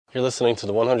You're listening to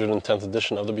the 110th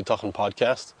edition of the Bitachon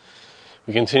podcast.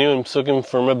 We continue in Psukim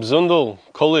from Reb Zundel,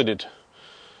 collated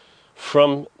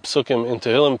from Psukim in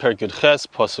Tehillim, Perkid Ches,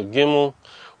 Pasuk Gimel.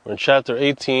 We're in chapter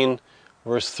 18,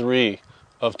 verse 3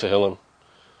 of Tehillim.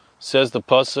 Says the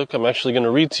Pasuk, I'm actually going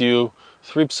to read to you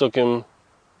 3 Psukim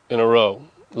in a row.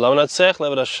 La'anatzech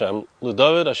le'eved Hashem,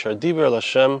 l'David asher diber el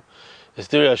Hashem,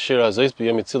 esdiri asher hazayis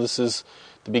b'yom yitzil. This is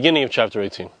the beginning of chapter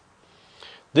 18.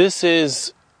 This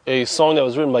is a song that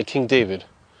was written by King David,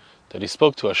 that he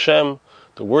spoke to Hashem.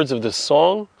 The words of this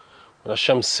song, when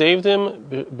Hashem saved him,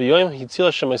 when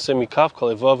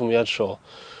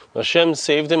Hashem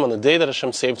saved him, on the day that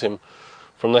Hashem saved him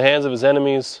from the hands of his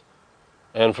enemies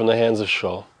and from the hands of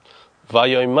Shaul.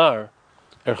 Vayoymar,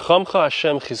 Erchamcha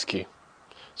Hashem Chizki.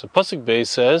 So Pasuk Beis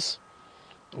says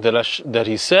that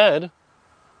he said,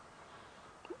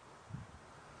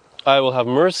 I will have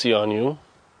mercy on you.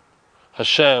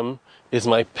 Hashem is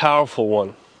my powerful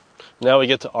one. Now we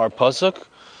get to our pasuk.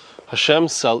 Hashem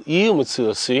sal'i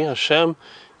u'mitzilasi. Hashem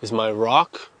is my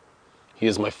rock. He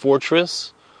is my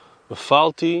fortress.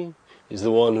 Mefalti is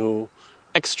the one who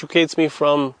extricates me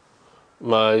from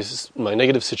my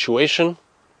negative situation.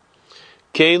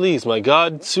 Keili is my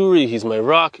God. Tzuri, he's my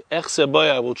rock. Echse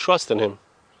baya, I will trust in him.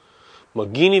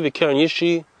 Magini v'keren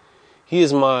yishi, he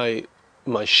is my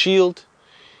shield.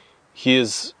 He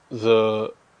is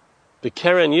the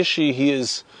Keren Yishi, he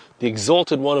is the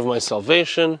exalted one of my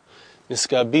salvation.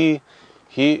 Niskabi,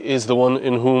 he is the one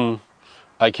in whom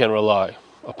I can rely,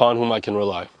 upon whom I can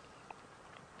rely.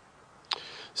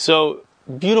 So,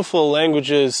 beautiful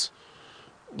languages.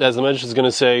 As the Medrash is going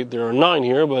to say, there are 9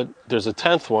 here, but there's a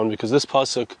 10th one, because this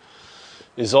pasuk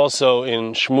is also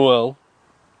in Shmuel,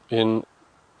 in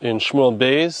Shmuel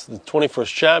Beis, the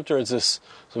 21st chapter. It's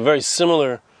a very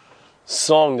similar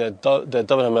song that David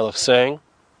HaMelech sang.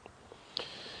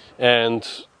 And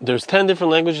there's 10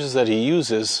 different languages that he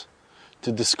uses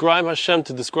to describe Hashem,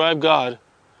 to describe God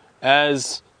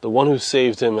as the one who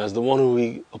saved him, as the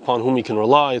one upon whom he can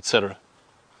rely, etc.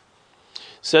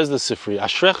 Says the Sifri,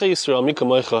 Ashrecha Yisrael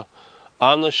mikamoicha,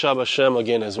 Amna Shab Hashem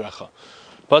again Ezrecha.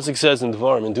 Pasuk says in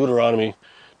Devarim, in Deuteronomy,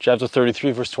 chapter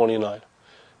 33, verse 29,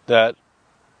 that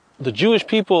the Jewish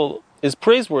people is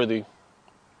praiseworthy.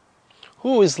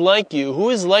 Who is like you? Who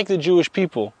is like the Jewish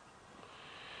people?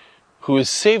 Who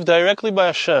is saved directly by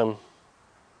Hashem,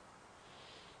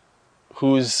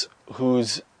 whose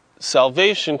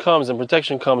salvation comes and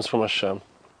protection comes from Hashem.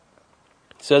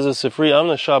 It says in Sifri,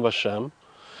 Amna Shab Hashem.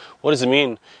 What does it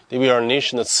mean that we are a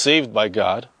nation that's saved by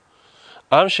God?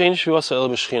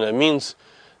 It means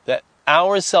that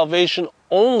our salvation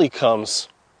only comes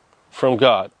from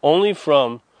God, only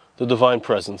from the divine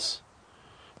presence.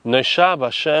 Neshab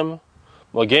Hashem,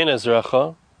 Magen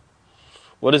Ezrecha.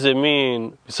 What does it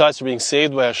mean? Besides being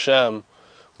saved by Hashem,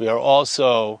 we are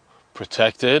also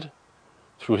protected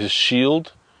through His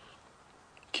shield.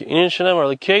 It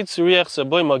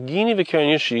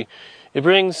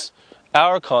brings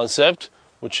our concept,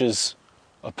 which is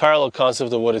a parallel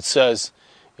concept of what it says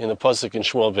in the pasuk in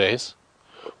Shmuel Beis,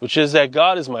 which is that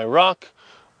God is my rock.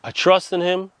 I trust in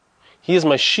Him. He is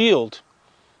my shield.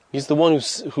 He's the one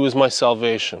who is my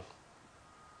salvation.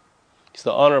 He's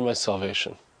the honor of my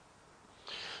salvation.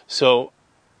 So,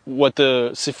 what the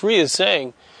Sifri is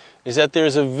saying is that there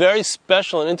is a very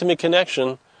special and intimate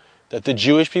connection that the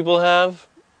Jewish people have,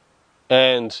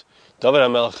 and David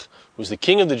HaMelech, who's the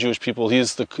king of the Jewish people, he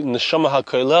is the Neshama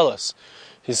HaKoileles.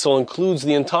 His soul includes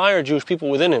the entire Jewish people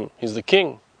within him. He's the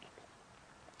king.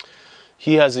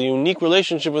 He has a unique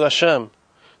relationship with Hashem,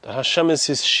 that Hashem is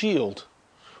his shield.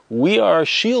 We are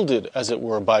shielded, as it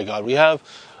were, by God. We have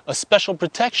a special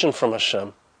protection from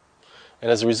Hashem. And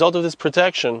as a result of this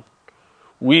protection,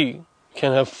 we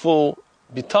can have full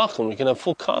bitachon, we can have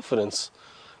full confidence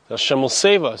that Hashem will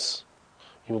save us.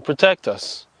 He will protect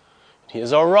us. He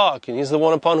is our rock, and He is the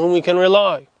one upon whom we can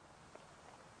rely.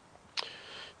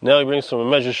 Now he brings from a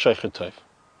measure Sheikhet Taif.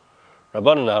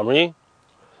 Rabbanan Amri,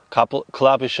 Klapi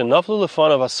Shenaflu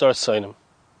Lefanav Asar Sainim,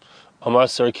 Amar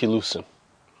Sar Kilusin.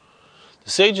 The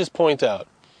sages point out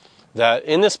that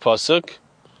in this pasuk,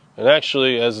 and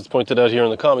actually, as it's pointed out here in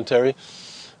the commentary,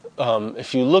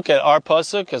 if you look at our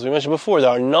pasuk, as we mentioned before, there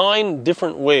are 9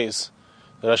 different ways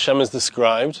that Hashem is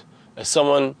described as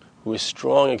someone who is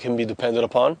strong and can be depended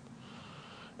upon.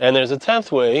 And there's a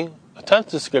 10th way, a 10th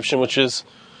description, which is,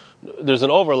 there's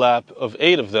an overlap of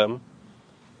 8 of them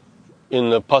in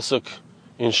the pasuk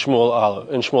in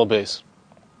Shmuel Beis.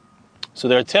 So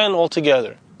there are 10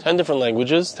 altogether, 10 different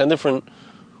languages, 10 different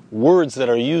words that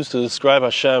are used to describe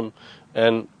Hashem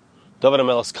and David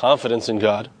HaMelech's confidence in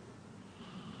God.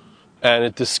 And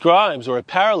it describes, or it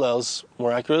parallels,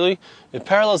 more accurately, it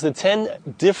parallels the 10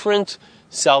 different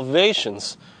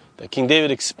salvations that King David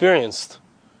experienced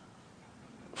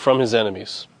from his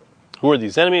enemies. Who are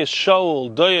these enemies?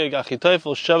 Shaul, Doeg,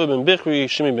 Achitophel, Sheva ben Bichri,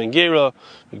 Shimi ben Gera,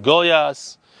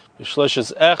 Goliath,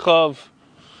 Shleshes Echav,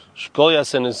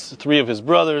 Goliath and his 3 of his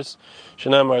brothers,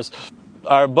 Shenamars,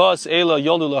 Arbas, Ela,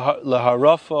 Yoldu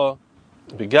Laharafa,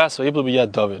 Bigas, Iblu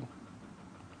Biyad David.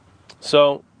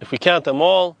 So, if we count them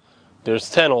all,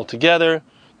 there's 10 altogether,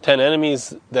 10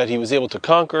 enemies that he was able to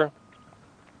conquer.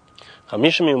 5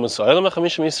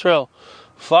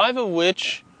 of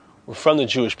which were from the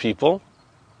Jewish people,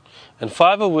 and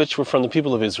 5 of which were from the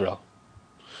people of Israel.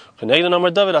 These are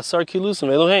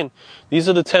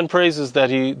the 10 praises that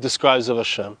he describes of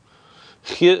Hashem.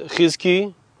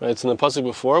 Chizki, right, it's in the pasuk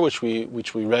before, which we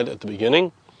read at the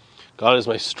beginning. God is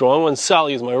my strong one.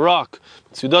 Sali is my rock.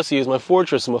 Sudasi is my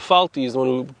fortress. Mafalti is the one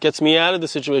who gets me out of the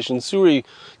situation. Suri,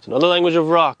 it's another language of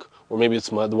rock. Or maybe it's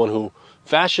the one who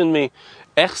fashioned me.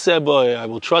 Echseboy, I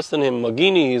will trust in him.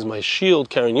 Magini is my shield.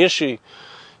 Karen Yishi,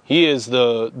 he is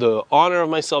the honor of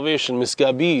my salvation.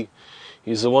 Misgabi,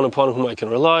 he's the one upon whom I can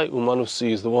rely.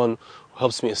 Umanusi is the one who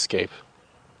helps me escape.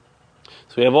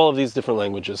 So we have all of these different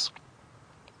languages.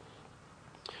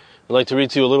 I'd like to read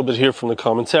to you a little bit here from the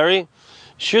commentary.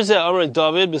 Shir Zeh Amar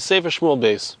David b'Sefer Shmuel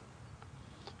Beis.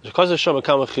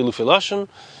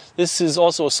 This is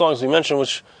also a song, as we mentioned,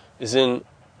 which is in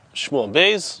Shmuel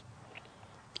Beis,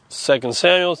 2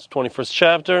 Samuel, 21st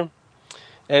chapter,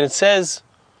 and it says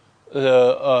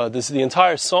this is the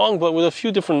entire song, but with a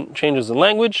few different changes in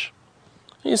language.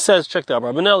 He says, check the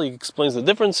Abarbanel, he explains the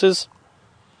differences.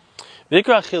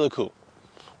 Vikra Chilaku.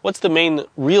 What's the main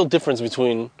real difference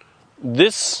between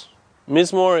this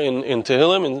Mizmor in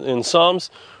Tehillim, in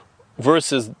Psalms,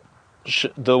 versus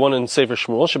the one in Sefer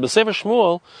Shmuel? Sefer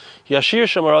Shmuel, Yashir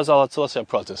Shamaraz al Hatzilas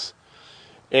Pratis.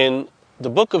 In the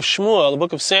book of Shmuel, the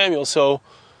book of Samuel, so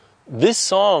this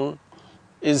song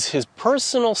is his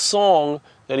personal song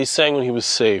that he sang when he was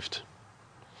saved.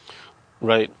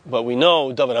 Right? But we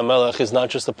know David HaMelech is not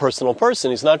just a personal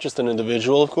person. He's not just an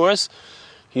individual, of course.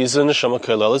 He's a Neshama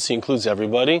Kelelis. He includes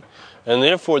everybody. And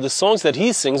therefore, the songs that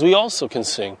he sings, we also can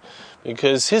sing.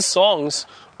 Because his songs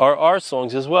are our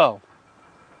songs as well.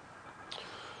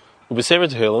 U'b'Sefer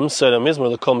Tehillim said a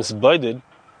Mizmor l'kol misbaided,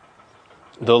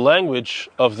 the language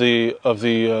of the I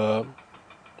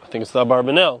think it's the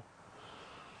Abarbanel.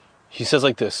 He says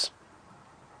like this,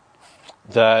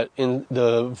 that in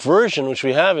the version which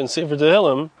we have in Sefer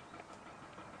Tehillim,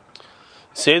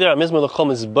 Seder HaMizmor l'kol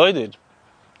misbaided,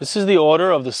 this is the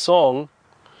order of the song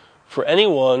for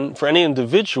anyone, for any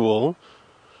individual,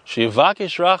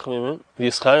 sheyivakesh rachmim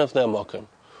v'yischaref ne'amakim,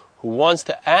 who wants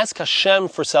to ask Hashem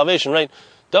for salvation. Right?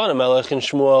 David HaMelech and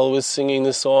Shmuel was singing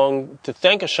this song to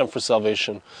thank Hashem for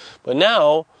salvation. But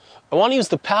now, I want to use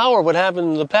the power of what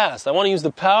happened in the past. I want to use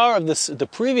the power of the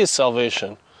previous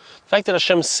salvation. The fact that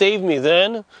Hashem saved me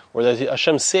then, or that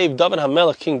Hashem saved David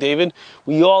HaMelech, King David,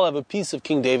 we all have a piece of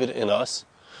King David in us.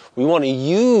 We want to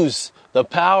use the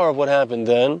power of what happened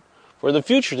then for the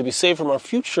future, to be saved from our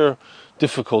future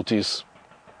difficulties.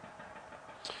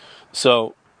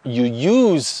 So, you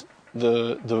use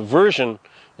the version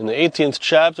in the 18th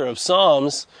chapter of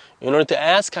Psalms in order to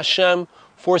ask Hashem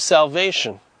for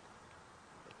salvation.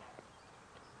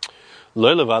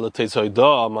 Not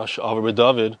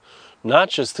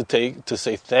just to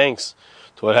say thanks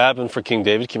to what happened for King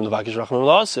David,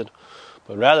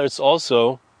 but rather it's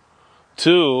also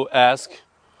to ask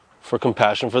for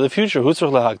compassion for the future. Right? So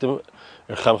in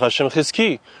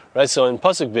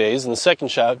Pasuk Beis,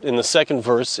 in the second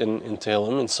verse in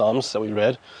Tehillim, in Psalms that we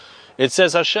read, it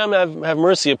says, Hashem, have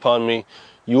mercy upon me.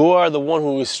 You are the one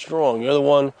who is strong. You're the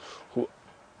one who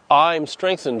I'm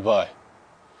strengthened by.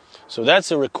 So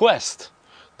that's a request.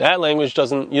 That language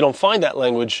you don't find that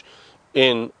language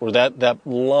or that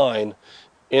line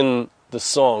in the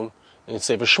song in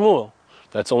Sefer Shmuel.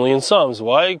 That's only in Psalms.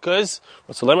 Why? Because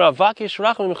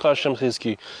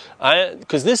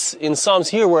this, in Psalms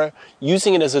here, we're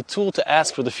using it as a tool to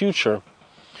ask for the future.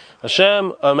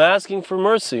 Hashem, I'm asking for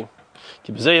mercy.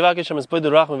 Because you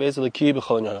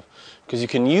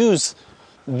can use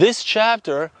this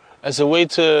chapter as a way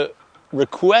to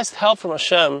request help from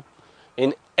Hashem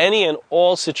in any and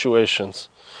all situations.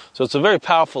 So it's a very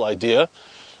powerful idea.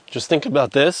 Just think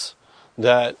about this,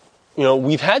 that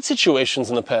we've had situations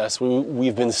in the past where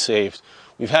we've been saved.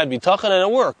 We've had bitachon and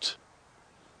it worked.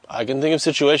 I can think of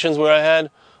situations where I had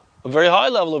a very high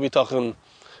level of bitachon.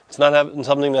 It's not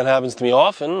something that happens to me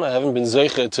often. I haven't been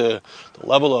zeicha to the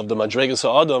level of the Madregas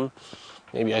Ha'adam.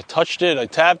 Maybe I touched it, I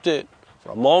tapped it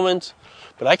for a moment,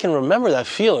 but I can remember that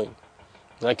feeling.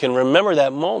 And I can remember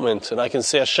that moment, and I can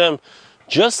say, Hashem,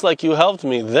 just like you helped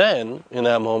me then, in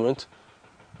that moment,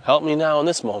 help me now in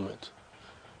this moment.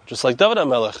 Just like David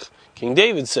HaMelech, King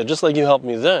David said, just like you helped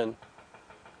me then,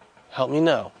 help me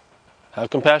now. Have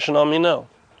compassion on me now.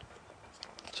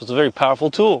 So it's a very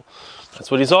powerful tool. That's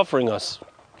what he's offering us.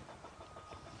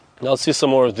 Now let's see some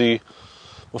more of the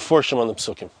Meforshim on the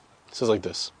Psukim. It says like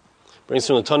this. Brings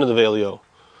from the Tana of Elio.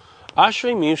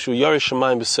 Ashrei mishu yarei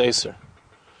shamayim b'seiser.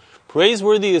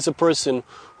 Praiseworthy is a person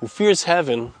who fears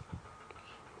heaven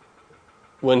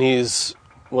when he's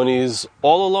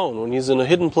all alone, when he's in a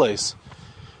hidden place.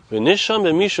 V'nisham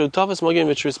b'mishu tafas magin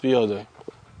v'tris biyodei.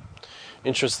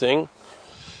 Interesting.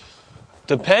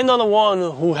 Depend on the one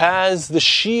who has the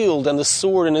shield and the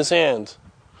sword in his hand.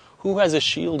 Who has a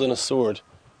shield and a sword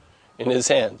in his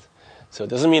hand? So it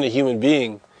doesn't mean a human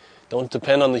being. Don't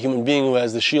depend on the human being who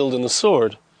has the shield and the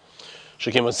sword.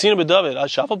 We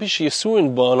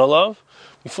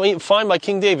find by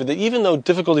King David that even though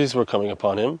difficulties were coming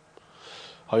upon him,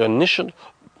 maybe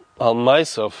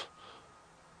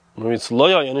it's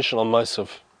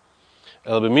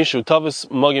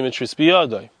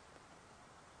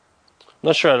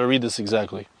not sure how to read this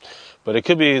exactly, but it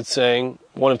could be it's saying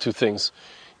one of two things.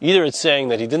 Either it's saying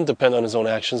that he didn't depend on his own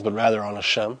actions, but rather on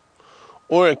Hashem,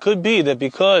 or it could be that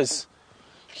because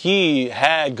he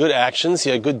had good actions, he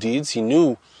had good deeds, he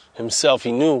knew himself,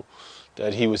 he knew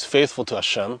that he was faithful to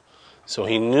Hashem, so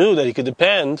he knew that he could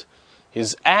depend,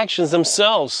 his actions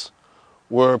themselves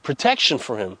were protection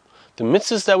for him. The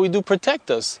mitzvahs that we do protect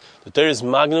us. The Torah is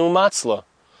magnum matzla.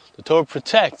 The Torah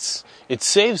protects, it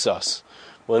saves us.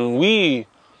 When we,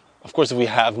 of course, if we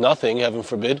have nothing, heaven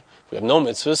forbid, we have no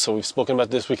mitzvahs, so we've spoken about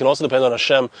this, we can also depend on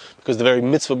Hashem, because the very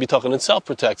mitzvah bitachon itself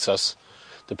protects us.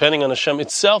 Depending on Hashem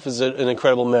itself is an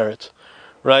incredible merit,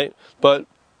 right? But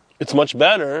it's much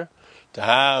better to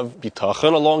have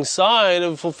bitachon alongside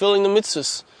of fulfilling the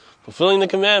mitzvahs, fulfilling the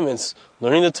commandments,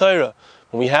 learning the Torah.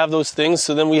 When we have those things,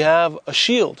 so then we have a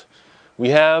shield, we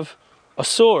have a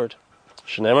sword.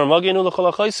 Hashem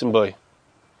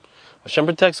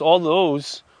protects all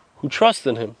those who trust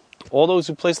in Him, all those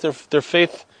who place their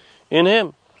faith in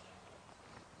Him,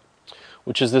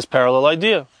 which is this parallel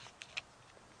idea.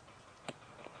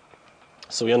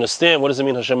 So we understand, what does it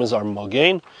mean Hashem is our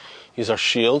Magen? He's our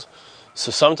shield.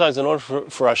 So sometimes in order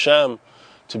for Hashem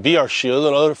to be our shield,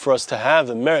 in order for us to have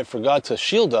the merit for God to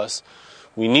shield us,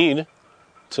 we need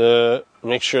to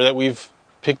make sure that we've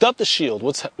picked up the shield.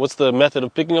 What's the method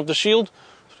of picking up the shield?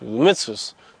 Through the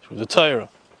mitzvahs, through the Torah.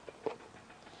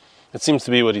 It seems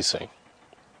to be what he's saying.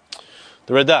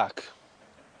 The Radak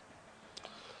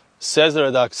says,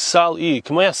 Sal'i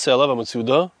k'maya selav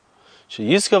ha'metzuda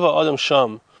sheyiskava adam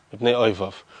sham mipnei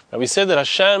oivav. Now we said that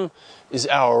Hashem is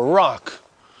our rock.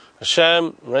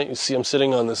 Hashem, right? You see, I'm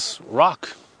sitting on this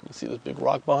rock. You see this big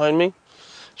rock behind me.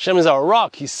 Hashem is our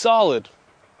rock. He's solid,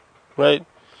 right?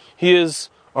 He is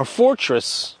our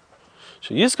fortress.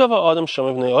 Sheyiskava adam sham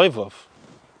mipnei oivav.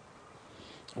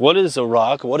 What is a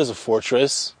rock? What is a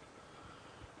fortress?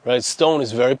 Right, stone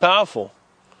is very powerful.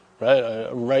 Right,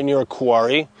 right near a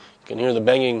quarry, you can hear the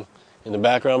banging in the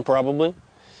background probably.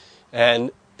 And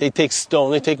they take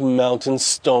stone, they take mountain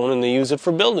stone, and they use it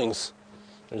for buildings.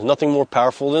 There's nothing more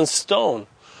powerful than stone.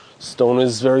 Stone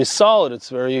is very solid. It's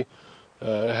very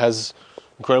has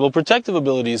incredible protective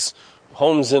abilities.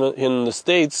 Homes in the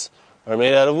States are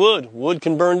made out of wood. Wood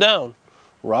can burn down.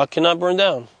 Rock cannot burn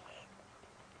down.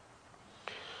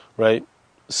 Right,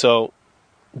 so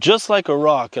just like a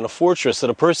rock and a fortress that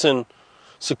a person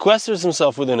sequesters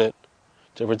himself within it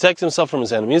to protect himself from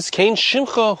his enemies, Kain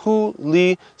shimcha hu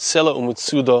li sela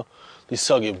umutsuda li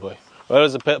sagib boy. Right,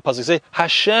 as the pasuk say,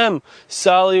 Hashem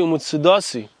sali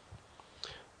umutsudasi.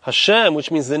 Hashem,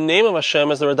 which means the name of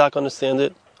Hashem, as the Radak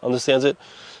understands it.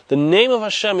 The name of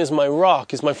Hashem is my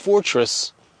rock, is my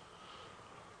fortress.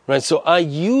 Right, so I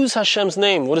use Hashem's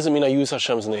name. What does it mean I use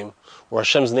Hashem's name? Or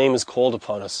Hashem's name is called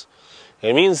upon us.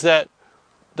 It means that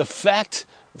the fact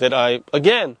that I,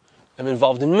 again, am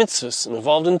involved in mitzvahs, I'm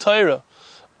involved in Torah,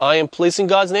 I am placing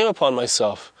God's name upon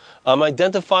myself. I'm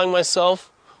identifying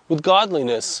myself with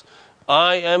godliness.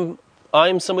 I am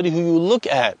somebody who you look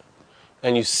at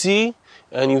and you see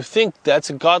and you think that's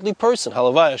a godly person.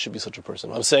 Halavai, I should be such a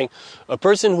person. I'm saying a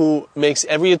person who makes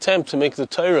every attempt to make the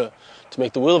Torah, to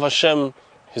make the will of Hashem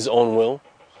his own will.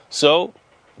 So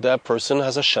that person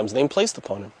has Hashem's name placed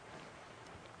upon him.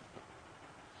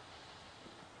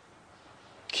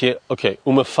 Okay,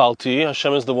 umefalti,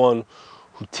 Hashem is the one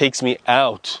who takes me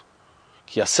out.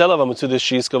 What's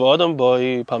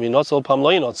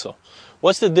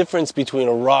the difference between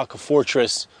a rock, a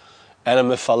fortress, and a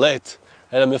mefalet?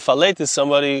 And a mefalet is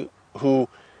somebody who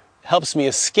helps me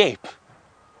escape.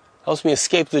 helps me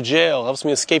escape the jail, helps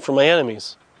me escape from my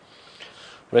enemies.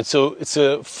 Right? So it's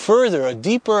a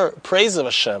deeper praise of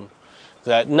Hashem,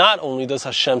 that not only does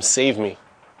Hashem save me,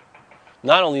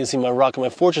 not only is He my rock and my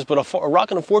fortress, but a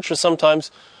rock and a fortress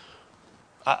sometimes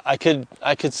I could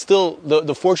still,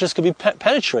 the fortress could be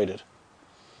penetrated.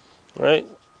 Right?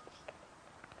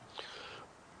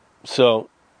 So,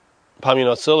 his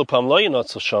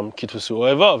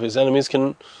enemies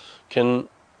can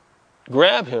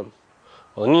grab him.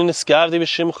 David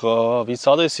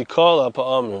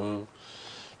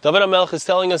HaMelech is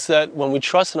telling us that when we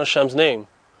trust in Hashem's name,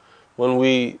 when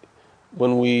we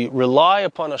rely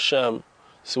upon Hashem,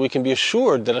 so we can be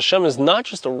assured that Hashem is not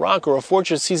just a rock or a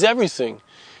fortress, He's everything.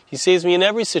 He saves me in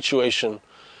every situation.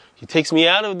 He takes me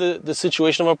out of the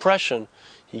situation of oppression.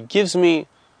 He gives me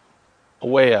a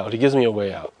way out.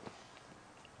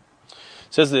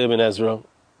 Says the Ibn Ezra,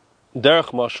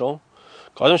 Derech Mashal,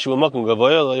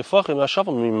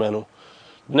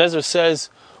 Ibn Ezra says,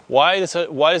 why does David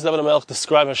HaMelech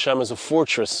describe Hashem as a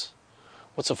fortress?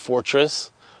 What's a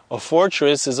fortress? A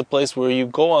fortress is a place where you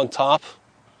go on top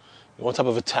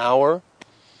of a tower,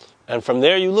 and from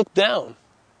there you look down.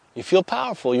 You feel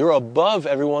powerful. You're above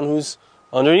everyone who's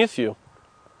underneath you.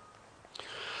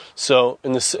 So,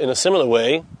 in a similar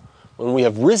way, when we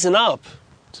have risen up,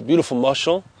 it's a beautiful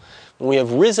mashal, when we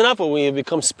have risen up, when we have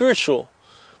become spiritual,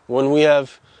 when we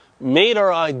have made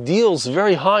our ideals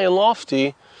very high and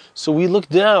lofty, so we look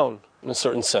down, in a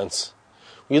certain sense.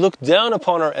 We look down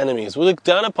upon our enemies. We look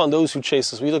down upon those who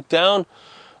chase us. We look down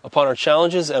upon our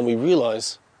challenges, and we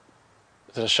realize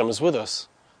that Hashem is with us.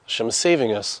 Hashem is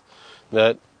saving us.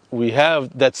 That we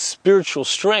have that spiritual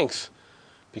strength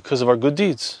because of our good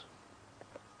deeds.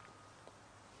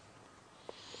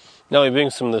 Now he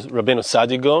brings from the Rabbeinu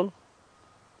Sadi Gaon.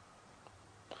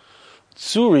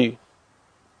 Tzuri,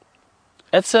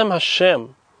 Etzem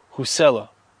Hashem Husela.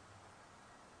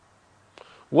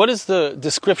 What is the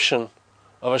description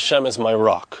of Hashem as my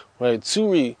rock? Right?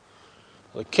 Tzuri,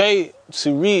 Lekei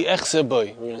Tzuri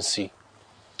Echseboy. We're going to see.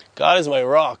 God is my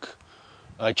rock.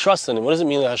 I trust in Him. What does it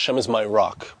mean that Hashem is my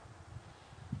rock?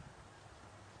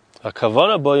 A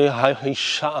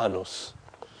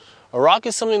rock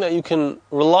is something that you can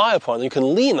rely upon, that you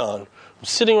can lean on. I'm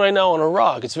sitting right now on a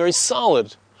rock. It's very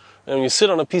solid. And when you sit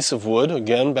on a piece of wood,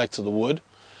 again, back to the wood,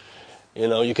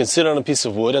 you can sit on a piece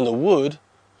of wood and the wood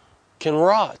can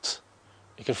rot.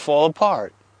 It can fall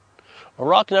apart. A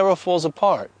rock never falls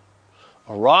apart.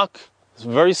 A rock is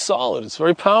very solid. It's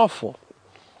very powerful.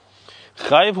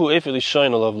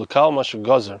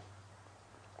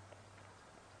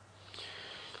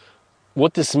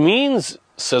 What this means,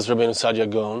 says Rabbeinu Sadia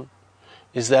Gaon,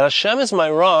 is that Hashem is my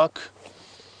rock.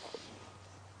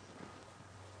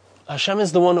 Hashem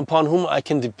is the one upon whom I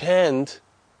can depend.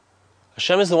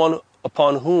 Hashem is the one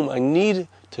upon whom I need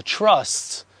to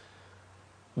trust,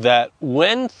 that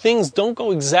when things don't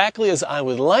go exactly as I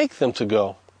would like them to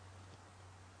go,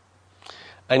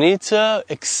 I need to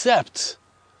accept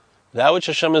that which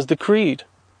Hashem has decreed.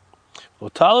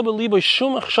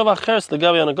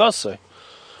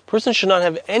 Person should not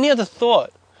have any other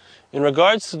thought in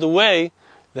regards to the way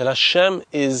that Hashem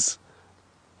is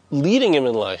leading him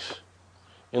in life,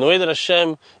 in the way that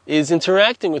Hashem is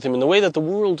interacting with him, in the way that the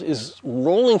world is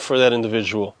rolling for that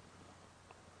individual.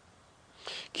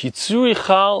 We find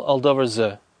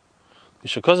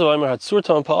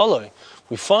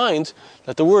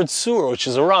that the word tzur, which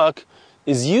is a rock,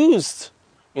 is used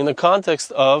in the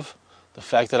context of the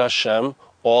fact that Hashem,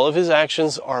 all of His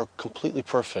actions are completely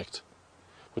perfect.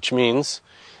 Which means,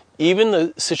 even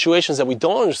the situations that we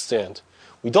don't understand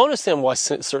why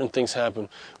certain things happen.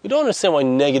 We don't understand why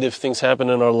negative things happen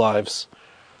in our lives.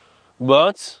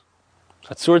 But,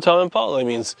 Hatzur Tam and Pa'alei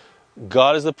means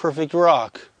God is the perfect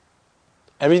rock.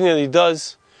 Everything that He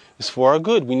does is for our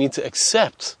good. We need to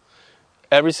accept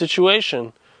every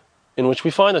situation in which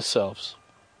we find ourselves.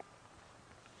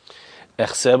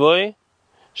 So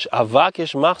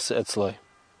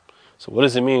what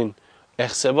does it mean? I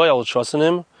will trust in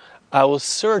Him. I will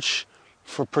search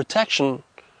for protection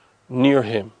near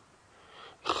Him.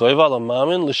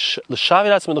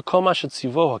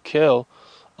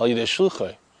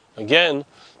 Again,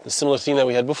 the similar theme that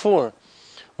we had before,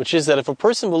 which is that if a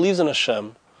person believes in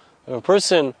Hashem, if a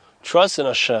person trusts in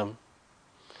Hashem,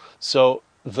 so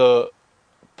the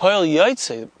Pa'al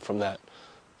Yaitse from that,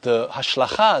 the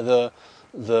Hashlacha,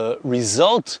 the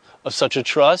result of such a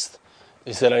trust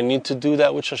is that I need to do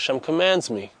that which Hashem commands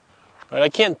me. Right? I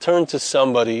can't turn to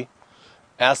somebody,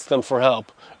 ask them for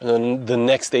help, and then the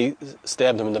next day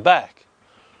stab them in the back.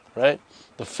 Right?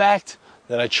 The fact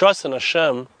that I trust in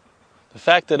Hashem, the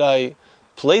fact that I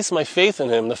place my faith in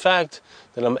Him, the fact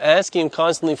that I'm asking Him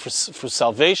constantly for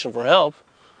salvation, for help,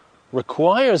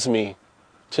 requires me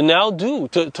to now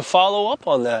to follow up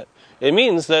on that. It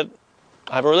means that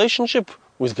I have a relationship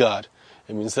with God.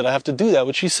 It means that I have to do that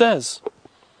which He says.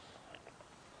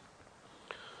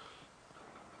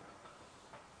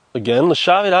 Again,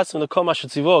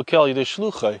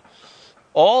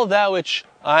 all that which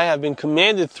I have been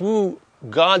commanded through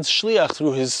God's shliach,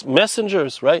 through His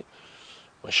messengers, right?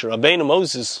 Moshe Rabbeinu,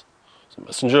 Moses, the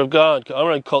messenger of God.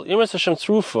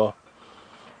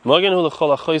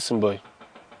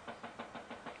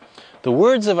 The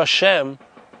words of Hashem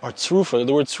are trufa.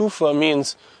 The word trufa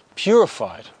means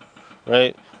purified,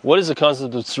 right? What is the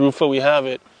concept of trufa? We have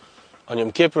it on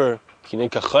Yom Kippur,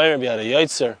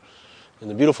 in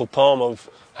the beautiful poem of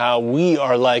how we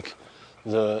are like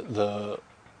the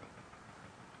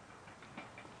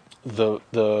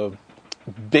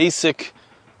basic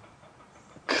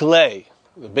clay,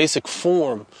 the basic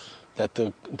form that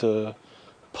the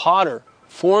potter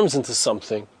forms into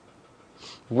something,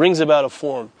 brings about a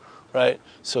form, right?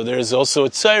 So there's also a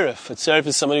tzaref. A tzaref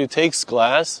is somebody who takes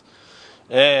glass,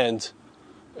 and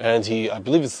I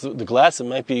believe it's the glass. It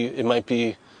might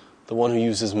be the one who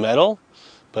uses metal,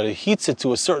 but it heats it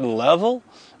to a certain level,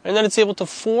 and then it's able to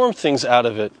form things out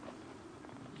of it.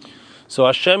 So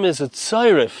Hashem is a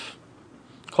tzaref.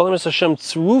 Call him as Hashem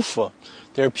tzrufa.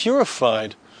 They're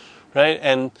purified, right?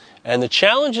 And the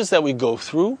challenges that we go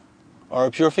through are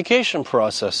a purification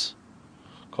process.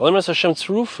 Call him as Hashem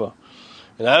tzrufa.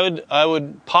 And I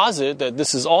would posit that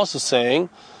this is also saying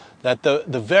that the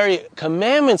very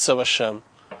commandments of Hashem,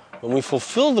 when we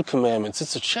fulfill the commandments,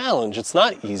 it's a challenge. It's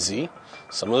not easy.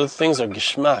 Some of the things are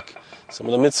gishmak. Some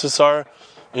of the mitzvahs are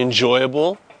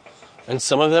enjoyable, and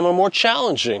some of them are more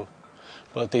challenging.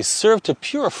 But they serve to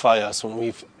purify us. When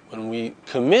we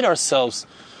commit ourselves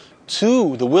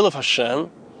to the will of Hashem,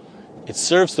 it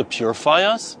serves to purify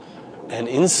us, and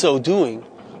in so doing,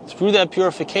 through that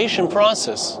purification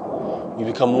process, we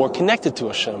become more connected to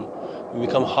Hashem. We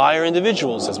become higher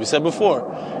individuals, as we said before.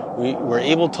 We're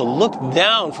able to look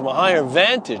down from a higher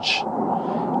vantage,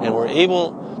 and we're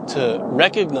able to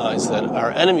recognize that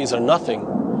our enemies are nothing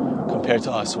compared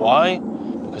to us. Why?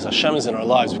 Because Hashem is in our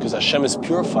lives, because Hashem has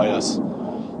purified us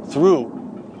through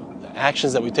the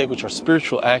actions that we take, which are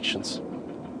spiritual actions.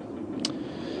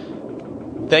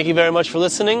 Thank you very much for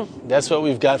listening. That's what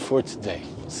we've got for today.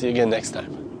 See you again next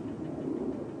time.